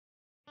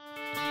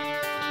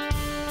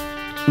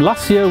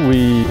Last year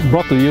we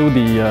brought to you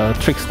the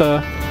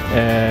Trickster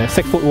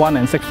 6'1"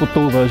 and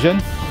 6'2"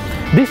 version.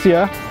 This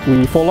year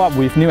we follow up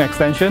with new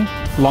extension,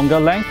 longer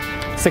length,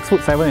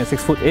 6'7" and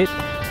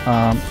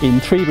 6'8", in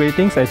 3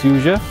 ratings as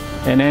usual,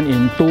 and then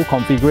in 2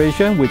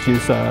 configuration, which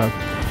is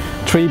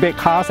 3 bake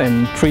cast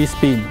and 3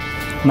 spin.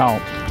 Now,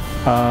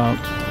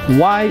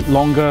 why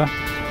longer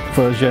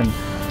version?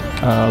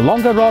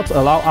 Longer rods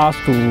allow us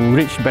to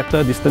reach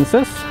better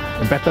distances,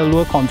 better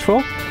lure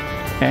control,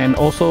 and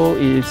also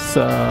it's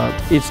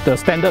the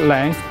standard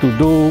length to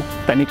do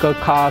technical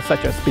casts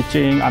such as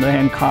pitching,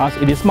 underhand casts.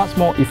 It is much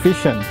more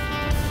efficient.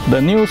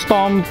 The new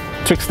Storm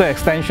Trickster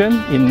extension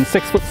in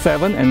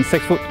 6'7" and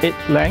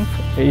 6'8" length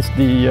is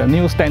the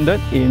new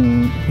standard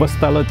in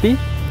versatility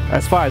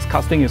as far as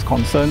casting is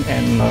concerned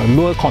and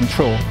lure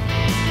control.